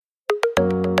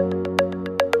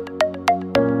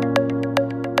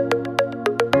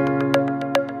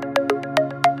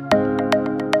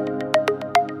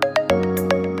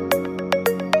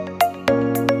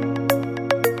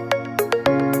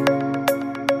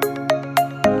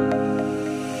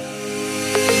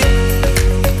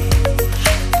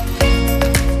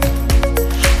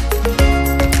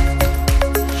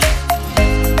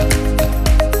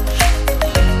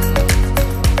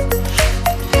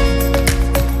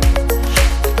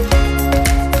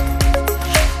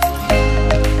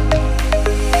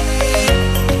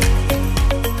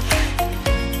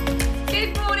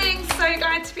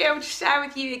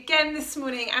have you again this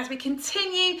morning as we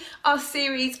continue our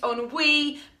series on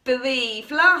We Believe.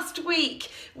 Last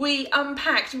week we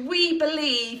unpacked We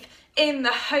Believe in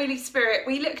the Holy Spirit.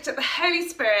 We looked at the Holy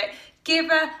Spirit,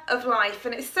 giver of life,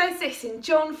 and it says this in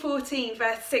John 14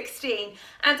 verse 16,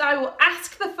 and I will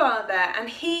ask the Father and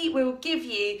he will give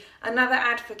you another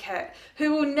advocate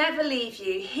who will never leave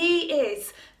you. He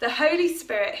is the Holy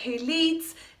Spirit who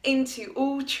leads into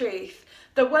all truth.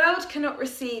 The world cannot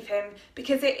receive him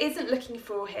because it isn't looking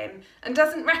for him and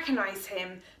doesn't recognise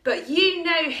him, but you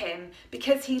know him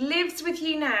because he lives with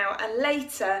you now and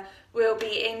later will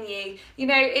be in you. You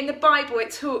know, in the Bible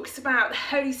it talks about the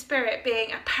Holy Spirit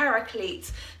being a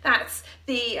paraclete. That's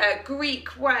the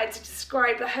Greek word to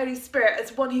describe the Holy Spirit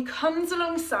as one who comes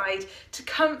alongside to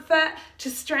comfort, to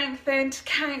strengthen, to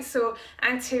counsel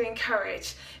and to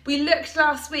encourage. We looked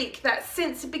last week that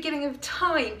since the beginning of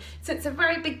time, since the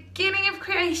very beginning of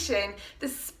creation, the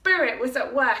Spirit was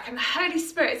at work, and the Holy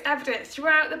Spirit is evident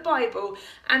throughout the Bible.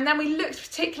 And then we looked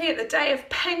particularly at the day of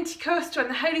Pentecost when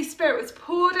the Holy Spirit was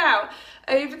poured out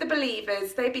over the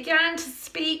believers. They began to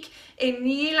speak in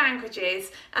new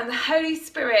languages, and the Holy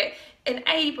Spirit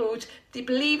enabled the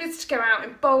believers to go out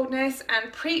in boldness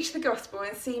and preach the gospel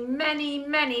and see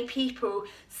many people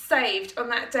saved on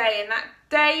that day. And that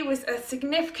day was a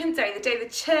significant day, the day the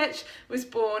church was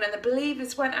born, and the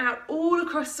believers went out all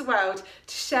across the world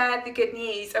to share the good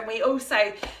news. And we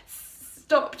also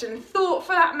stopped and thought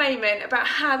for that moment about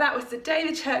how that was the day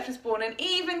the church was born, and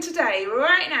even today,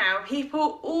 right now,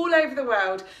 people all over the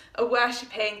world are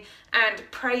worshipping and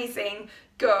praising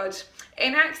God.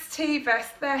 In Acts 2 verse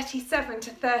 37 to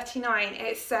 39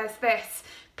 it says this: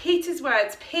 Peter's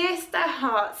words pierced their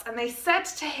hearts, and they said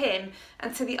to him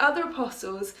and to the other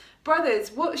apostles,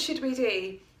 "Brothers, what should we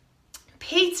do?"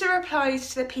 Peter replied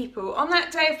to the people on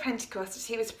that day of Pentecost as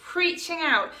he was preaching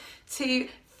out to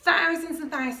thousands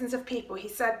and thousands of people. He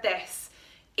said this: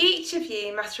 "Each of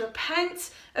you must repent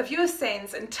of your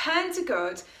sins and turn to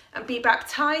God and be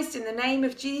baptized in the name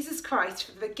of Jesus Christ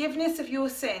for the forgiveness of your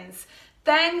sins.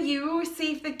 Then you will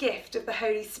receive the gift of the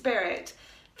Holy Spirit.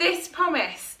 This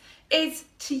promise is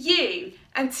to you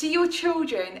and to your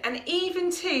children and even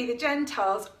to the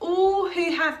Gentiles, all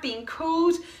who have been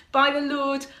called by the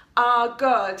Lord our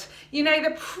God." You know,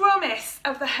 the promise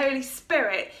of the Holy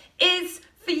Spirit is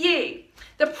for you.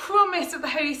 The promise of the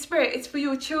Holy Spirit is for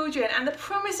your children, and the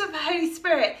promise of the Holy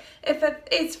Spirit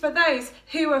is for those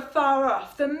who are far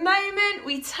off. The moment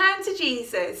we turn to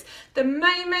Jesus, the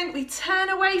moment we turn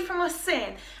away from our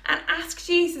sin and ask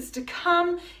Jesus to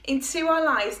come into our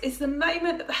lives, is the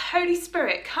moment that the Holy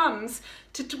Spirit comes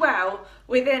to dwell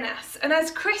within us. And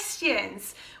as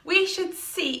Christians, we should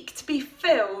seek to be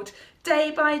filled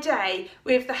day by day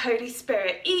with the Holy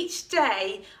Spirit, each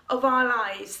day of our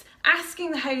lives, asking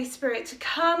the Holy Spirit to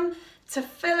come to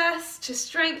fill us, to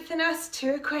strengthen us,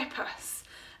 to equip us.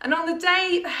 And on the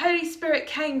day the Holy Spirit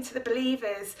came to the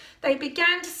believers, they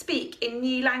began to speak in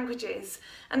new languages,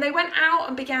 and they went out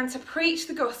and began to preach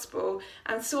the gospel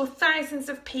and saw thousands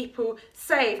of people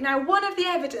saved. Now, one of the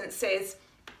evidences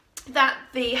that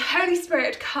the Holy Spirit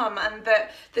had come and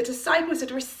that the disciples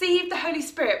had received the Holy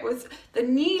Spirit was the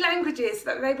new languages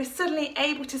that they were suddenly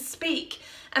able to speak.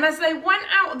 And as they went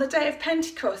out on the day of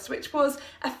Pentecost, which was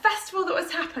a festival that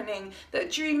was happening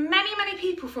that drew many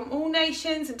people from all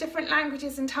nations and different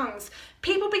languages and tongues,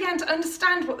 people began to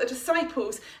understand what the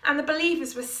disciples and the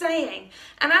believers were saying.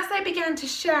 And as they began to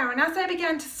share and as they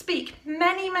began to speak,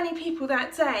 many people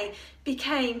that day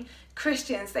became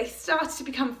Christians. They started to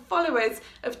become followers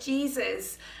of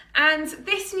Jesus. And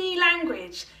this new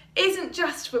language isn't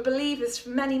just for believers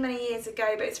from many years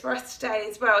ago, but it's for us today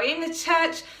as well. In the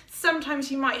church, sometimes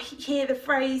you might hear the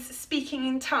phrase speaking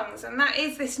in tongues, and that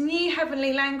is this new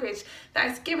heavenly language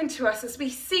that is given to us as we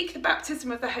seek the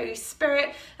baptism of the Holy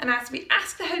Spirit and as we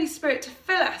ask the Holy Spirit to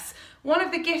fill us. One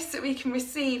of the gifts that we can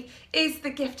receive is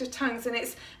the gift of tongues, and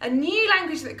it's a new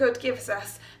language that God gives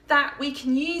us that we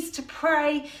can use to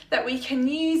pray, that we can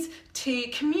use to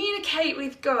communicate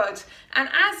with God. And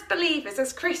as believers,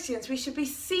 as Christians, we should be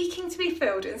seeking to be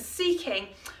filled and seeking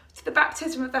to the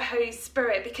baptism of the Holy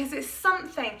Spirit, because it's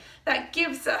something that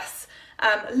gives us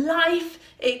life,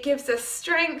 it gives us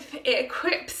strength, it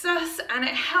equips us, and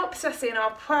it helps us in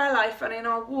our prayer life and in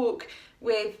our walk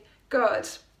with God.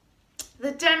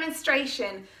 The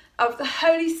demonstration of the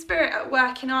Holy Spirit at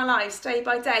work in our lives day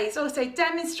by day is also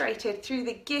demonstrated through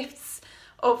the gifts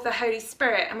of the Holy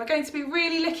Spirit. And we're going to be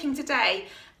really looking today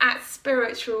at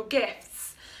spiritual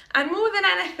gifts. And more than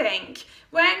anything,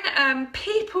 when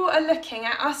people are looking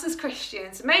at us as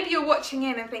Christians, maybe you're watching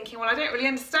in and thinking, well, I don't really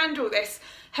understand all this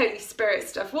Holy Spirit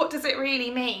stuff. What does it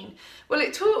really mean? Well,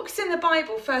 it talks in the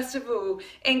Bible, first of all,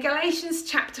 in Galatians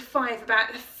chapter 5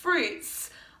 about the fruits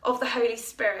of the Holy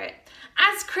Spirit.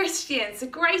 As Christians, the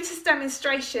greatest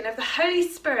demonstration of the Holy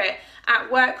Spirit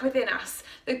at work within us,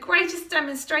 the greatest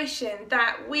demonstration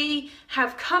that we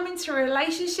have come into a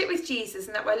relationship with Jesus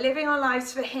and that we're living our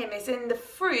lives for him, is in the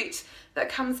fruit that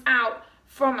comes out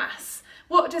from us.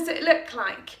 What does it look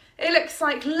like? It looks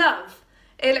like love.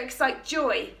 It looks like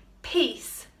joy,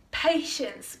 peace,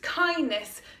 patience,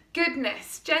 kindness,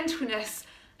 goodness, gentleness,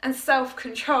 and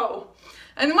self-control.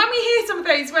 And when we hear some of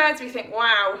those words, we think,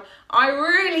 wow, I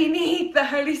really need the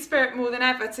Holy Spirit more than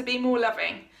ever to be more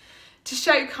loving, to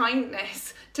show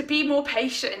kindness, to be more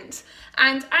patient.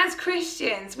 And as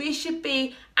Christians, we should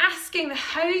be asking the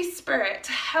Holy Spirit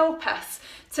to help us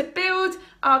to build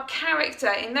our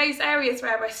character in those areas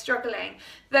where we're struggling.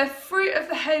 The fruit of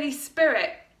the Holy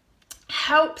Spirit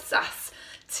helps us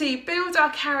to build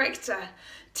our character,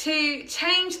 to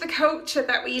change the culture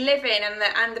that we live in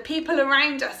and the people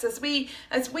around us. As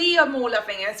we are more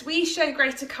loving, as we show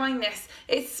greater kindness,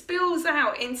 it spills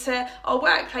out into our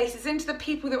workplaces, into the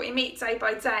people that we meet day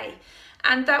by day.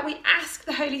 And that we ask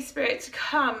the Holy Spirit to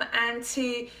come and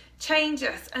to change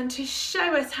us and to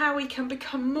show us how we can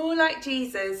become more like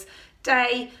Jesus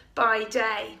day by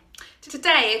day.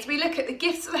 Today, as we look at the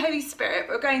gifts of the Holy Spirit,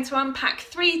 we're going to unpack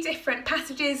 3 different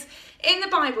passages in the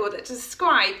Bible that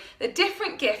describe the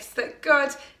different gifts that God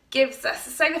gives us.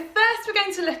 So the first we're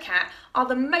going to look at are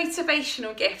the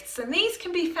motivational gifts, and these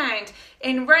can be found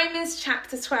in Romans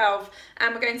chapter 12,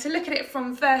 and we're going to look at it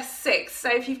from verse 6. So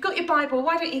if you've got your Bible,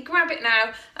 why don't you grab it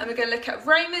now, and we're going to look at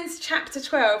Romans chapter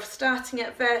 12 starting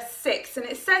at verse 6, and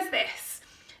it says this: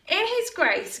 "In his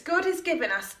grace, God has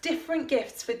given us different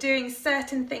gifts for doing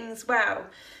certain things well.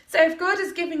 So if God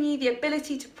has given you the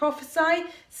ability to prophesy,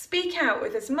 speak out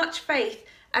with as much faith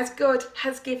as God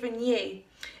has given you.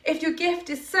 If your gift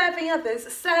is serving others,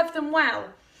 serve them well.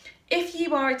 If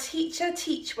you are a teacher,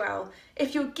 teach well.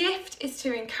 If your gift is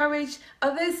to encourage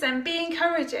others, then be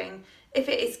encouraging. If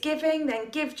it is giving, then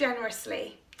give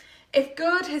generously. If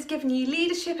God has given you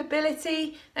leadership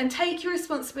ability, then take your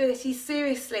responsibilities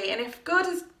seriously. And if God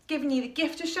has given you the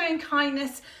gift of showing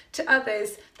kindness to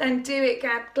others, then do it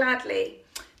gladly.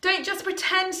 Don't just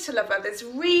pretend to love others,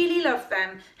 really love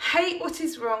them. Hate what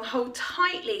is wrong, hold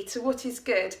tightly to what is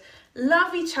good.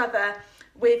 Love each other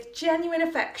with genuine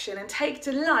affection and take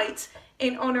delight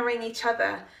in honouring each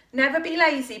other. Never be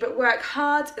lazy, but work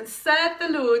hard and serve the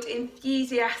Lord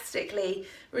enthusiastically.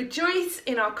 Rejoice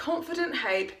in our confident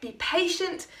hope, be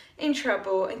patient in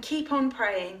trouble, and keep on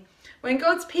praying. When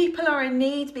God's people are in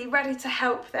need, be ready to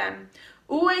help them.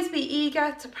 Always be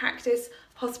eager to practice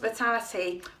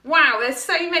hospitality." Wow, there's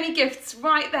so many gifts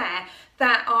right there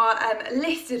that are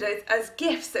listed as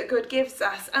gifts that God gives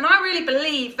us. And I really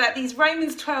believe that these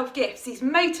Romans 12 gifts, these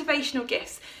motivational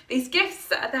gifts, these gifts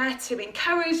that are there to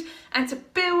encourage and to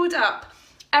build up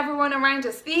everyone around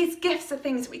us, these gifts are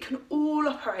things that we can all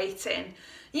operate in.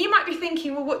 You might be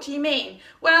thinking, well, what do you mean?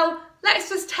 Well, let's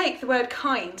just take the word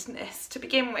kindness to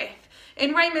begin with.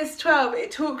 In Romans 12,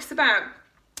 it talks about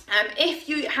if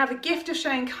you have a gift of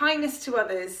showing kindness to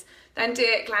others, then do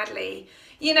it gladly.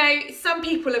 You know, some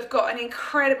people have got an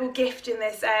incredible gift in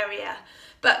this area,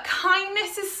 but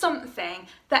kindness is something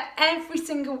that every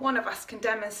single one of us can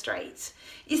demonstrate.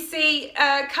 You see,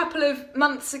 a couple of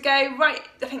months ago, I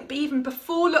think even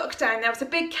before lockdown, there was a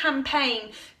big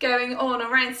campaign going on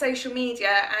around social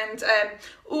media and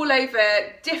all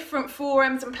over different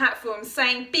forums and platforms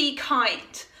saying, "Be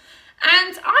kind."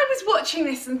 And I was watching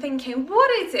this and thinking,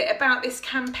 what is it about this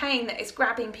campaign that is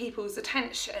grabbing people's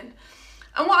attention?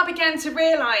 And what I began to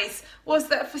realise was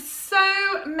that for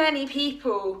so many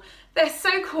people, they're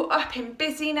so caught up in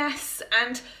busyness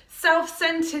and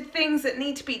self-centred things that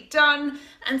need to be done.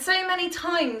 And so many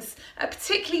times,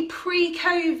 particularly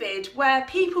pre-COVID, where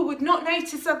people would not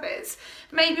notice others,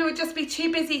 maybe would just be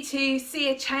too busy to see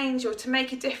a change or to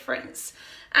make a difference.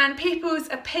 And people's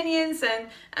opinions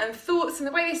and thoughts and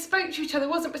the way they spoke to each other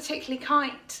wasn't particularly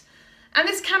kind. And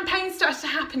this campaign started to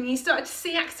happen, and you started to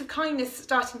see acts of kindness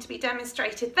starting to be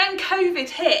demonstrated. Then COVID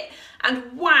hit,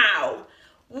 and wow,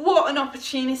 what an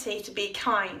opportunity to be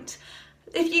kind.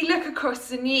 If you look across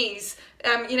the news,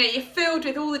 you're filled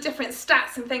with all the different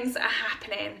stats and things that are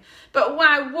happening. But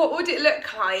wow, what would it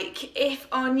look like if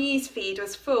our news feed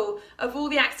was full of all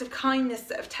the acts of kindness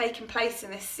that have taken place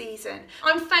in this season?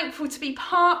 I'm thankful to be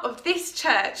part of this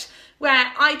church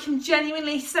where I can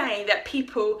genuinely say that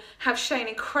people have shown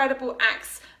incredible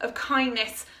acts of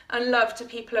kindness and love to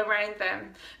people around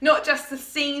them. Not just the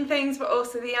seen things, but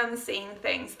also the unseen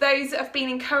things. Those that have been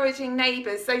encouraging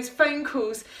neighbours, those phone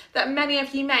calls that many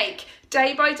of you make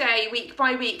day by day, week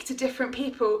by week, to different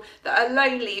people that are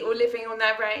lonely or living on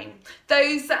their own.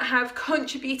 Those that have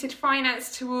contributed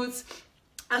finance towards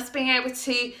us being able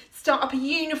to start up a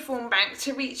uniform bank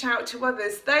to reach out to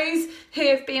others. Those who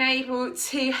have been able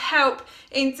to help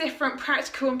in different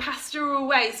practical and pastoral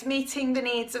ways, meeting the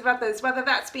needs of others, whether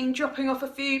that's been dropping off a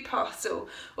food parcel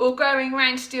or going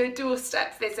around to do a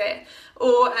doorstep visit,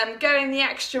 or going the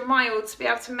extra mile to be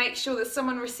able to make sure that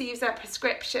someone receives their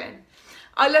prescription.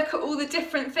 I look at all the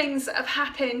different things that have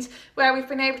happened where we've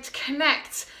been able to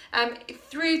connect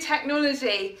through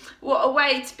technology. What a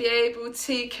way to be able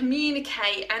to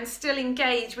communicate and still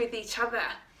engage with each other.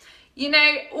 You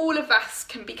know, all of us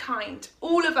can be kind,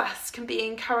 all of us can be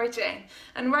encouraging.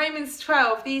 And Romans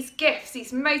 12, these gifts,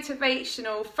 these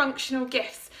motivational, functional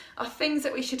gifts, are things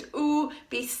that we should all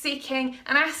be seeking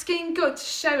and asking God to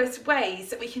show us ways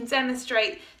that we can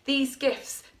demonstrate these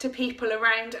gifts to people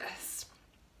around us.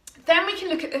 Then we can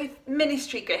look at the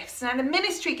ministry gifts. Now, the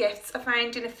ministry gifts are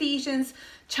found in Ephesians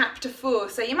chapter 4.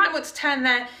 So you might want to turn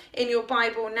there in your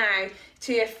Bible now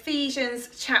to Ephesians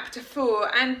chapter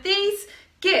 4. And these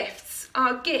gifts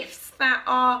are gifts that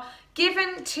are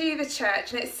given to the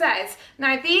church. And it says,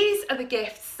 now these are the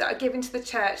gifts that are given to the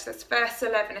church. That's verse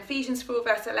 11, Ephesians 4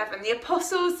 verse 11. The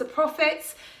apostles, the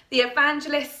prophets, the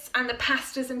evangelists and the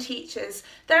pastors and teachers.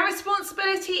 Their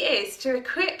responsibility is to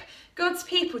equip God's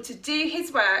people to do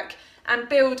his work and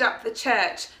build up the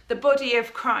church, the body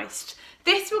of Christ.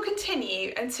 This will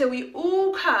continue until we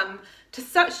all come to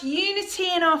such unity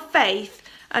in our faith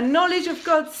and knowledge of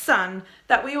God's Son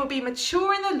that we will be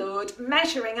mature in the Lord,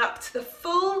 measuring up to the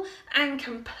full and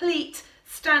complete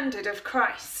standard of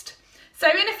Christ. So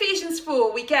in Ephesians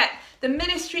 4 we get the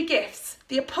ministry gifts,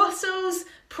 the apostles,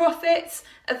 prophets,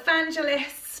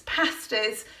 evangelists,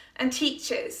 pastors and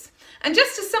teachers. And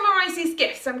just to summarise these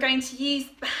gifts, I'm going to use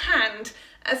the hand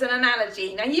as an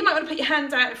analogy. Now, you might want to put your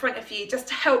hand out in front of you just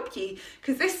to help you,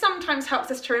 because this sometimes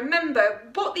helps us to remember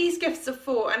what these gifts are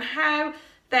for and how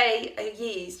they are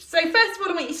used. So first of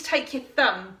all, I want you to take your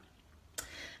thumb.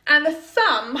 And the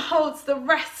thumb holds the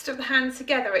rest of the hand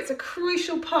together. It's a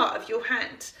crucial part of your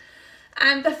hand.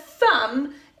 And the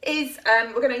thumb is,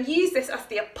 we're going to use this as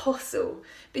the apostle,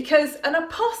 because an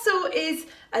apostle is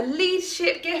a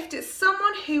leadership gift. It's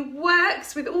someone who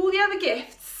works with all the other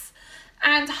gifts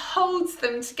and holds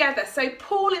them together. So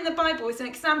Paul in the Bible is an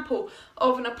example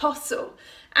of an apostle,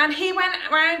 and he went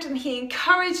around and he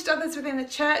encouraged others within the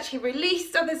church. He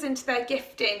released others into their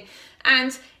gifting,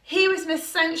 and he was an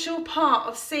essential part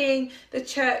of seeing the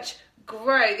church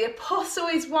grow. The apostle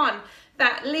is one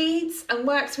that leads and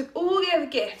works with all the other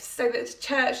gifts so that the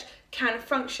church can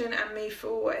function and move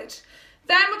forward.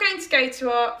 Then we're going to go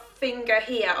to our finger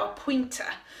here, our pointer.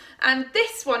 And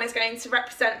this one is going to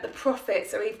represent the prophet.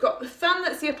 So we've got the thumb,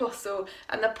 that's the apostle,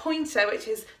 and the pointer, which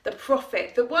is the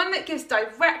prophet. The one that gives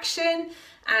direction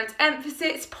and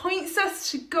emphasis, points us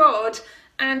to God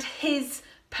and his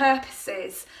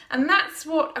purposes. And that's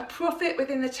what a prophet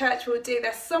within the church will do.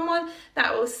 There's someone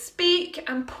that will speak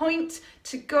and point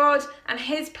to God and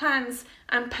his plans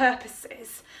and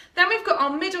purposes. Then we've got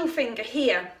our middle finger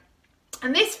here.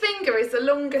 And this finger is the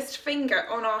longest finger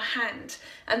on our hand.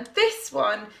 And this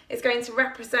one is going to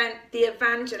represent the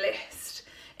evangelist.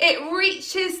 It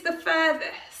reaches the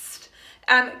furthest,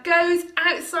 goes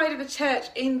outside of the church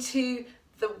into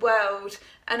the world.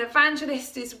 An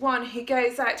evangelist is one who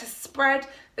goes out to spread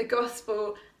the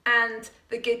gospel and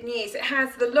the good news. It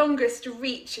has the longest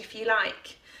reach, if you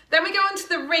like. Then we go on to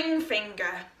the ring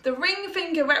finger. The ring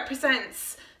finger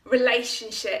represents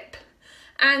relationship.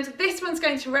 And this one's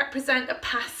going to represent a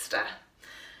pastor.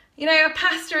 You know, a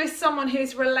pastor is someone who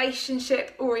is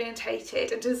relationship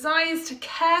orientated and desires to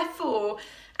care for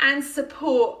and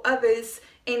support others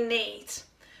in need.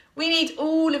 We need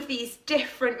all of these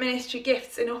different ministry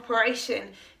gifts in operation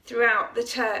throughout the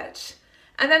church.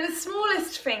 And then the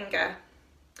smallest finger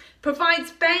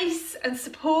provides base and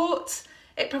support.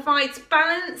 It provides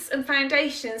balance and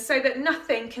foundation so that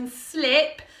nothing can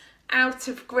slip out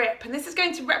of grip. And this is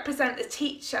going to represent the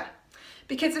teacher,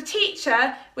 because a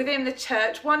teacher within the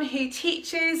church, one who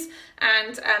teaches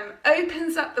and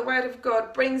opens up the word of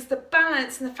God, brings the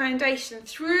balance and the foundation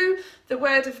through the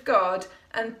word of God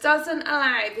and doesn't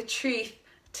allow the truth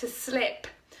to slip.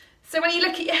 So when you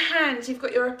look at your hand, you've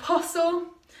got your apostle,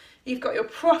 you've got your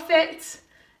prophet,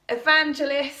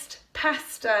 evangelist,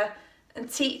 pastor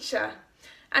and teacher.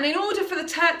 And in order for the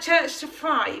church to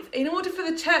thrive, in order for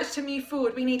the church to move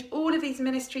forward, we need all of these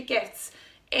ministry gifts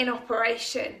in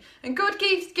operation. And God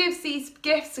gives these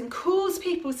gifts and calls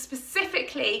people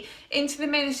specifically into the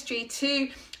ministry to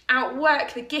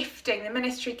outwork the gifting, the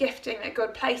ministry gifting that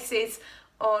God places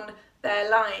on their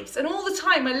lives. And all the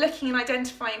time we're looking and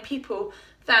identifying people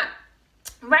that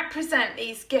represent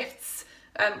these gifts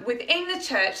within the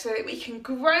church, so that we can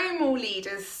grow more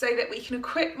leaders, so that we can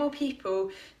equip more people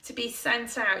to be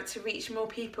sent out to reach more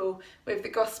people with the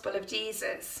gospel of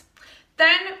Jesus.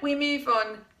 Then we move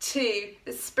on to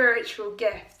the spiritual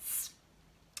gifts.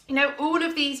 You know, all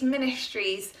of these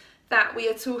ministries that we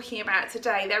are talking about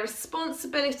today, their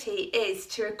responsibility is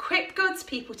to equip God's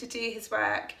people to do his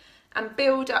work and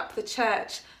build up the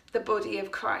church, the body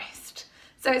of Christ.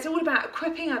 So it's all about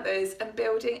equipping others and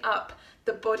building up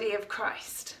the body of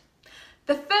Christ.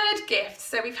 The third gift,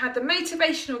 so we've had the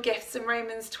motivational gifts in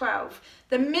Romans 12,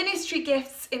 the ministry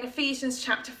gifts in Ephesians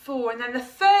chapter 4, and then the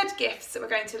third gifts that we're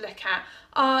going to look at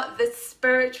are the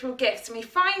spiritual gifts. And we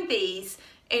find these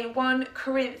in 1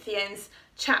 Corinthians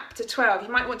chapter 12. You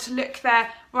might want to look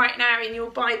there right now in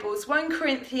your Bibles. 1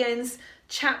 Corinthians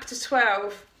chapter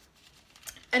 12.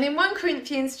 And in 1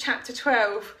 Corinthians chapter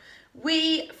 12,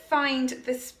 we find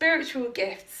the spiritual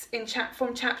gifts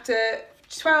from chapter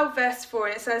 12 verse 4,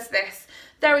 and it says this: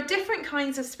 there are different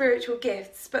kinds of spiritual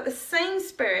gifts, but the same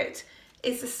Spirit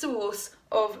is the source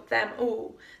of them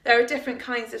all. There are different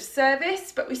kinds of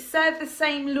service, but we serve the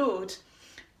same Lord.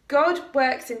 God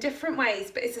works in different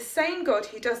ways, but it's the same God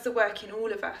who does the work in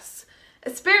all of us. A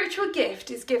spiritual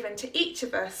gift is given to each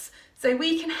of us so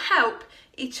we can help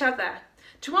each other.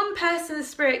 To one person, the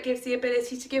Spirit gives the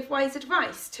ability to give wise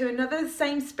advice. To another, the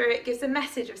same Spirit gives a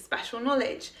message of special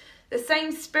knowledge. The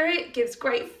same Spirit gives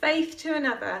great faith to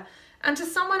another. And to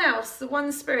someone else, the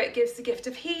one Spirit gives the gift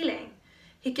of healing.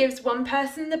 He gives one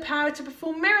person the power to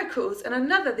perform miracles and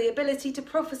another the ability to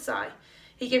prophesy.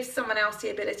 He gives someone else the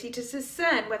ability to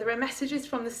discern whether a message is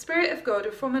from the Spirit of God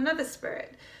or from another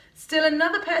spirit. Still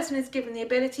another person is given the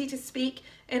ability to speak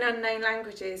in unknown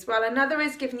languages, while another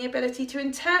is given the ability to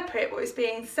interpret what is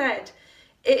being said.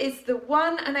 It is the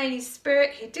one and only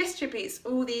Spirit who distributes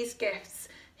all these gifts.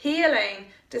 He alone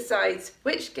decides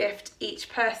which gift each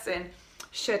person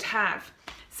should have.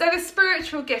 So the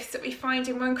spiritual gifts that we find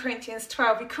in 1 Corinthians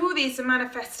 12, we call these the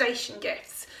manifestation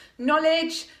gifts.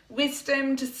 Knowledge,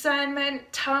 wisdom,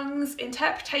 discernment, tongues,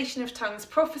 interpretation of tongues,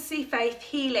 prophecy, faith,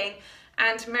 healing,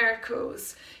 and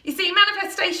miracles. You see,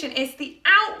 manifestation is the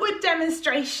outward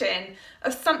demonstration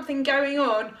of something going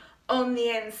on the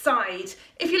inside.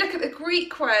 If you look at the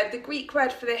Greek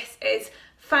word for this is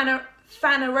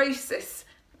phanerosis.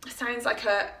 Sounds like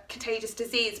a contagious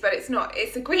disease, but it's not.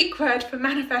 It's a Greek word for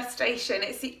manifestation.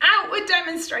 It's the outward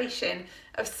demonstration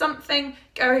of something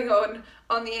going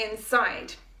on the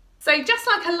inside. So just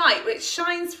like a light which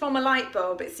shines from a light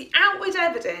bulb, it's the outward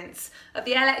evidence of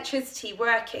the electricity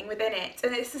working within it.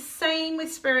 And it's the same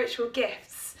with spiritual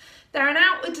gifts. They're an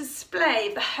outward display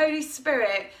of the Holy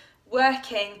Spirit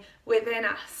working within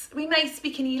us. We may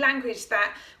speak a new language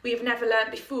that we have never learned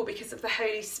before because of the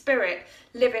Holy Spirit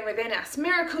living within us.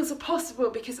 Miracles are possible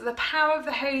because of the power of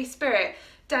the Holy Spirit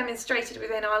demonstrated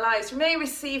within our lives. We may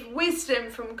receive wisdom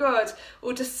from God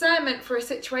or discernment for a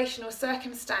situation or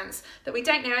circumstance that we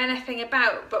don't know anything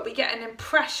about, but we get an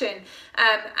impression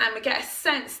and we get a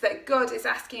sense that God is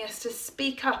asking us to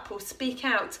speak up or speak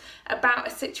out about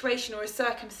a situation or a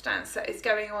circumstance that is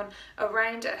going on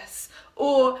around us.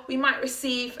 Or we might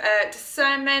receive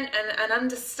discernment and an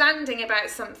understanding about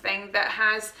something that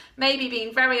has maybe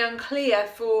been very unclear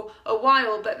for a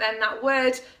while, but then that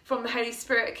word from the Holy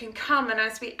Spirit can come, and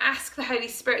as we ask the Holy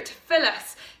Spirit to fill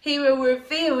us, he will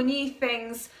reveal new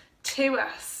things to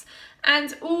us.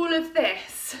 And all of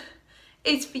this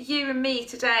is for you and me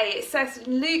today. It says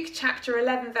in Luke chapter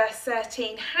 11 verse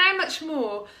 13, how much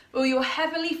more will your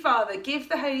heavenly Father give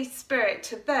the Holy Spirit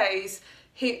to those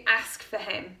who ask for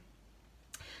him?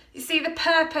 You see, the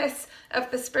purpose of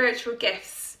the spiritual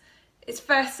gifts is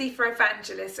firstly for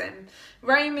evangelism.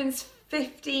 Romans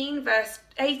 15 verse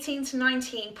 18 to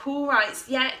 19, Paul writes,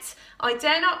 "Yet I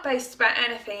dare not boast about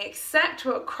anything except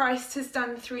what Christ has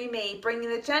done through me, bringing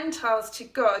the Gentiles to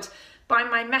God by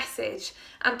my message.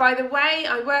 And by the way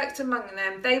I worked among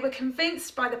them, they were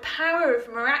convinced by the power of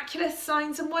miraculous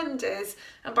signs and wonders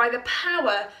and by the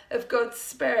power of God's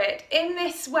Spirit. In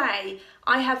this way,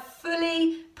 I have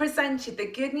fully presented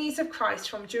the good news of Christ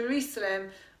from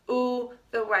Jerusalem all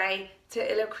the way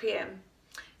to Illyricum."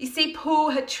 You see, Paul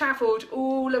had travelled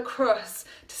all across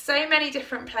to so many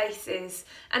different places,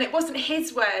 and it wasn't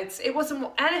his words, it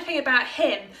wasn't anything about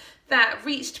him that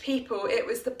reached people. It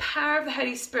was the power of the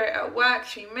Holy Spirit at work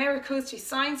through miracles, through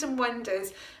signs and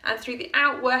wonders, and through the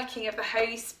outworking of the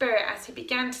Holy Spirit as he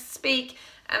began to speak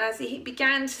and as he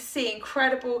began to see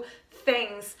incredible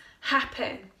things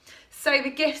happen. So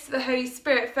the gifts of the Holy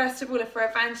Spirit, first of all, are for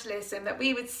evangelism, that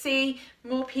we would see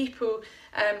more people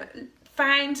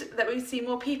found, that we would see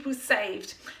more people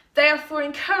saved. They are for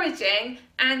encouraging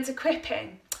and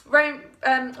equipping.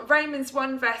 Romans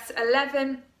 1 verse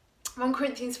 11, 1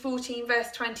 Corinthians 14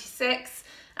 verse 26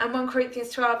 and 1 Corinthians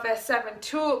 12 verse 7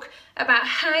 talk about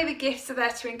how the gifts are there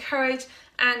to encourage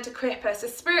and equip us. A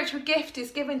spiritual gift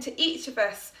is given to each of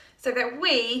us so that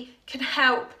we can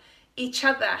help each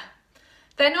other.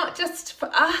 They're not just for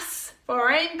us, for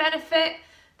our own benefit,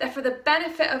 they're for the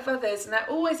benefit of others, and they're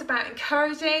always about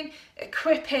encouraging,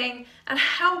 equipping and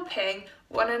helping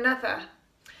one another.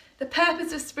 The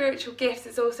purpose of spiritual gifts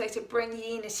is also to bring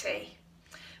unity.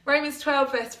 Romans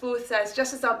 12 verse 4 says,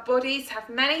 just as our bodies have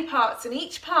many parts and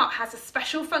each part has a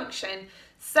special function,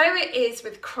 so it is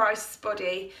with Christ's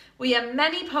body. We are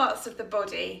many parts of the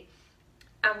body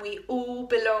and we all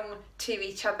belong to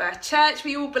each other. Church,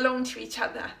 we all belong to each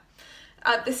other.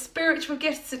 The spiritual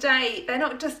gifts today, they're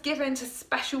not just given to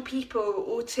special people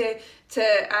or to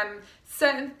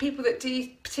certain people that do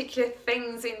particular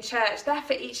things in church. They're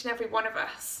for each and every one of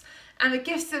us. And the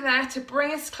gifts are there to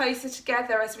bring us closer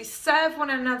together as we serve one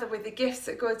another with the gifts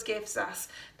that God gives us,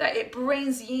 that it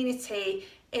brings unity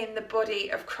in the body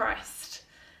of Christ.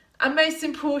 And most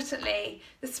importantly,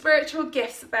 the spiritual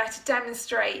gifts are there to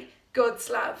demonstrate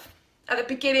God's love. At the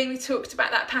beginning, we talked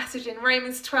about that passage in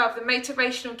Romans 12, the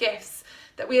motivational gifts,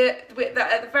 that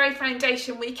at the very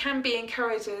foundation we can be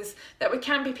encouragers, that we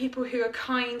can be people who are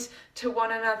kind to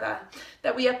one another,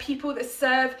 that we are people that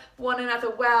serve one another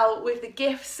well with the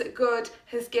gifts that God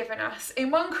has given us.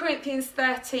 In 1 Corinthians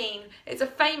 13, it's a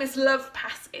famous love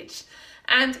passage,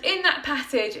 and in that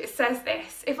passage it says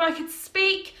this: if I could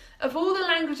speak of all the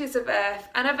languages of earth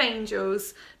and of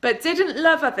angels, but didn't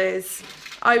love others,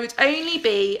 I would only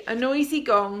be a noisy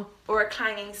gong or a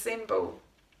clanging cymbal.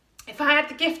 If I had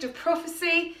the gift of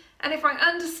prophecy, and if I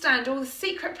understand all the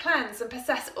secret plans and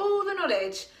possess all the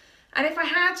knowledge, and if I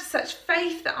had such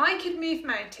faith that I could move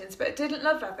mountains but didn't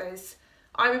love others,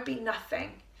 I would be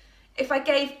nothing. If I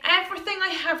gave everything I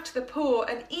have to the poor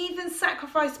and even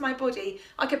sacrificed my body,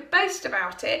 I could boast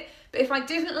about it, but if I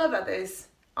didn't love others,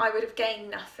 I would have gained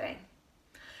nothing.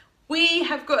 We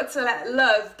have got to let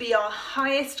love be our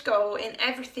highest goal in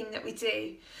everything that we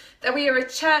do. That we are a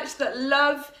church that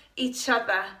love each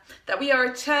other, that we are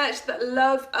a church that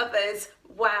love others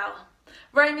well.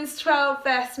 Romans 12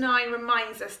 verse 9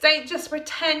 reminds us, don't just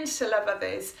pretend to love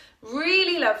others,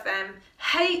 really love them,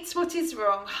 hate what is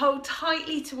wrong, hold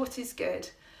tightly to what is good.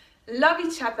 Love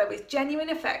each other with genuine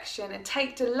affection and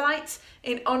take delight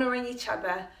in honouring each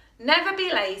other. Never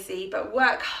be lazy, but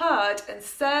work hard and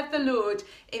serve the Lord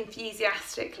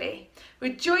enthusiastically.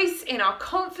 Rejoice in our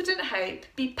confident hope,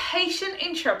 be patient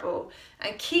in trouble,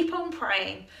 and keep on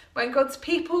praying. When God's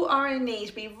people are in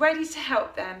need, be ready to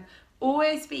help them.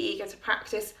 Always be eager to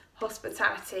practice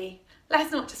hospitality.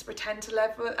 Let's not just pretend to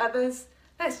love others,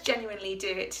 let's genuinely do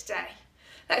it today.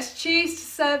 Let's choose to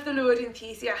serve the Lord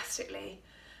enthusiastically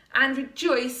and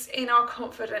rejoice in our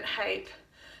confident hope.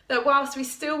 That whilst we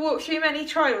still walk through many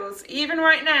trials, even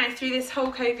right now through this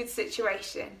whole COVID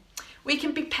situation, we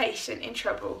can be patient in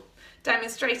trouble,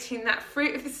 demonstrating that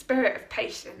fruit of the Spirit of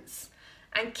patience,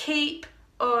 and keep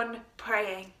on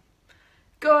praying.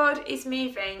 God is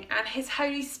moving and his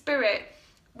Holy Spirit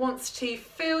wants to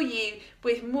fill you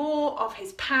with more of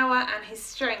his power and his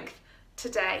strength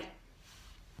today.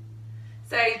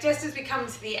 So just as we come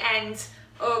to the end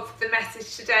of the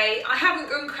message today, I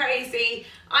haven't gone crazy.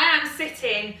 I am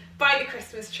sitting by the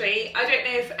Christmas tree. I don't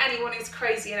know if anyone is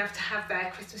crazy enough to have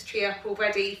their Christmas tree up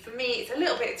already. For me, it's a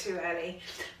little bit too early,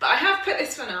 but I have put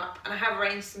this one up and I have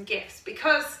arranged some gifts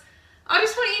because I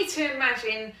just want you to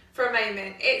imagine for a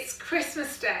moment it's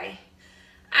Christmas Day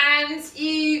and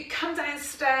you come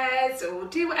downstairs or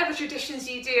do whatever traditions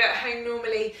you do at home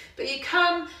normally, but you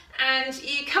come and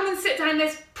sit down.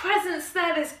 There's presents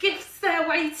there, there's gifts there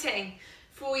waiting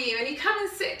for you, and you come and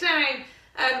sit down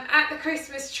at the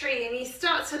Christmas tree and you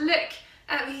start to look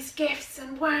at these gifts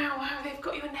and wow, they've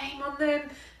got your name on them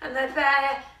and they're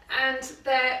there and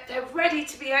they're ready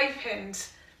to be opened.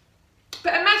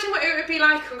 But imagine what it would be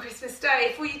like on Christmas Day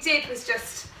if all you did was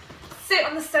just sit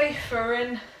on the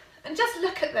sofa and just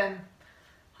look at them.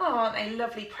 Oh, aren't they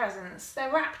lovely presents?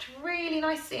 They're wrapped really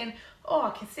nicely, and oh, I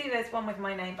can see there's one with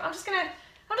my name, but I'm just gonna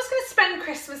spend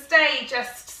Christmas Day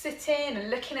just sitting and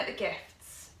looking at the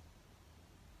gifts.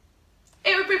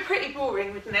 It would be pretty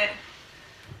boring, wouldn't it?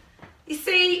 You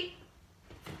see,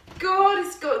 God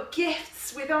has got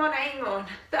gifts with our name on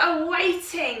that are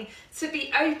waiting to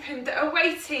be opened, that are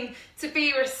waiting to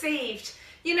be received.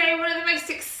 You know, one of the most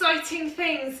exciting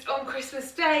things on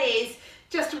Christmas Day is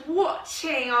just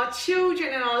watching our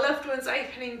children and our loved ones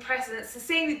opening presents and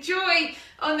seeing the joy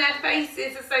on their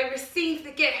faces as they receive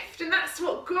the gift. And that's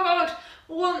what God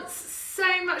wants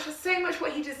so much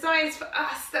what he desires for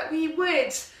us, that we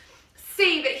would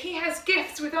see that he has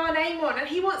gifts with our name on, and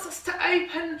he wants us to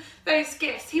open those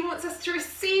gifts. He wants us to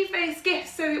receive those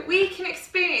gifts so that we can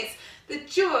experience the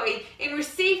joy in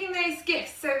receiving those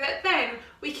gifts, so that then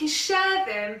we can share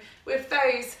them with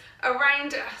those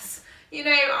around us. You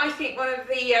know, I think one of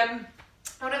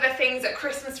the things at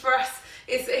Christmas for us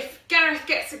is if Gareth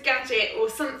gets a gadget or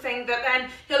something that then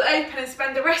he'll open and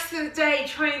spend the rest of the day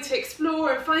trying to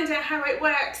explore and find out how it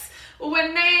works. Or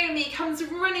when Naomi comes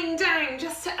running down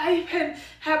just to open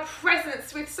her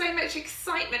presents with so much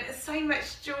excitement and so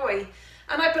much joy.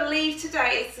 And I believe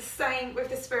today it's the same with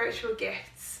the spiritual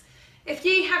gifts. If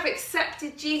you have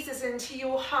accepted Jesus into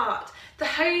your heart, the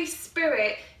Holy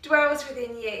Spirit dwells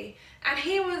within you, and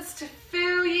he wants to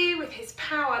fill you with his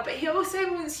power, but he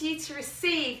also wants you to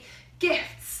receive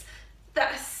gifts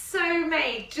that are so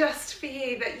made just for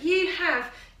you, that you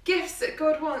have gifts that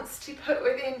God wants to put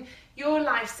within your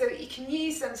life so that you can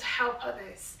use them to help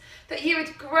others, that you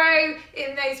would grow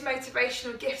in those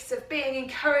motivational gifts of being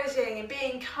encouraging and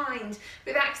being kind,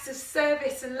 with acts of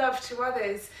service and love to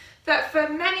others. That for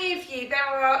many of you there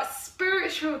are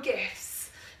spiritual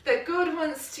gifts that God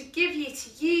wants to give you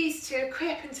to use to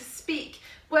equip and to speak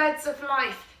words of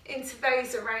life into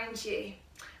those around you.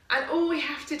 And all we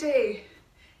have to do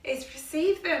is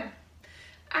receive them.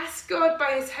 Ask God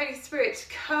by his Holy Spirit to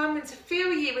come and to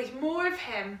fill you with more of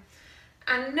him,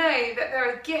 and know that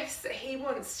there are gifts that he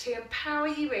wants to empower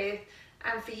you with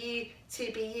and for you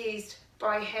to be used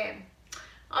by him.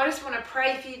 I just want to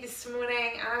pray for you this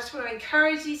morning, and I just want to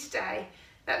encourage you today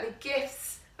that the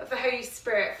gifts of the Holy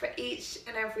Spirit for each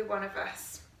and every one of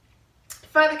us.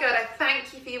 Father God, I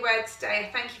thank you for your word today.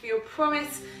 I thank you for your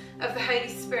promise of the Holy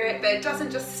Spirit, but it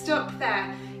doesn't just stop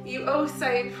there. You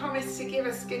also promise to give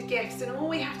us good gifts, and all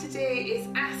we have to do is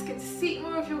ask and to seek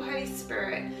more of your Holy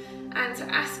Spirit, and to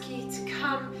ask you to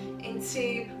come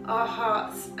into our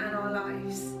hearts and our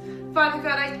lives. Father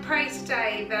God, I pray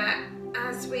today that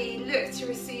as we look to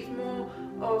receive more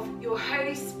of your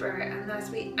Holy Spirit, and as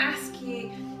we ask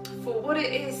you for what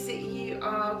it is that you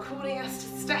are calling us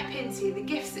to step into, the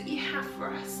gifts that you have for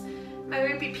us,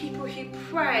 may we be people who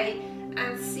pray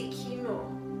and seek you more,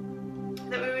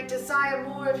 that we would desire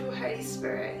more of your Holy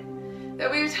Spirit, that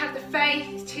we would have the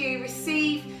faith to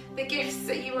receive the gifts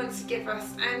that you want to give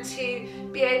us, and to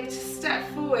be able to step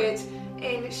forward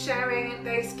in sharing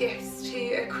those gifts to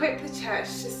equip the church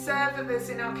to serve others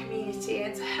in our community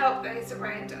and to help those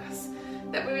around us.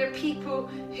 That we are people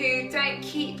who don't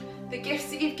keep the gifts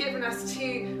that you've given us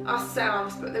to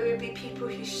ourselves, but that we would be people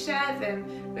who share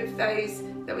them with those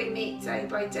that we meet day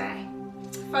by day.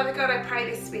 Father God, I pray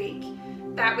this week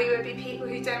that we would be people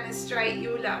who demonstrate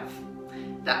your love,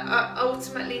 that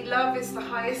ultimately love is the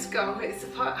highest goal, it's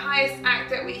the highest act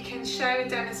that we can show and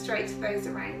demonstrate to those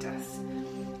around us,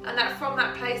 and that from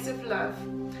that place of love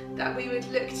that we would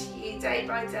look to you day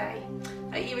by day,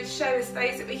 that you would show us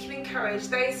those that we can encourage,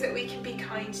 those that we can be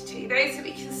kind to, those that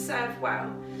we can serve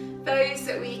well, those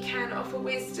that we can offer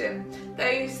wisdom,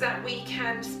 those that we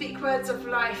can speak words of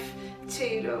life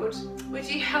to, Lord. Would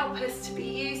you help us to be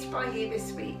used by you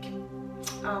this week?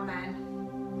 Amen.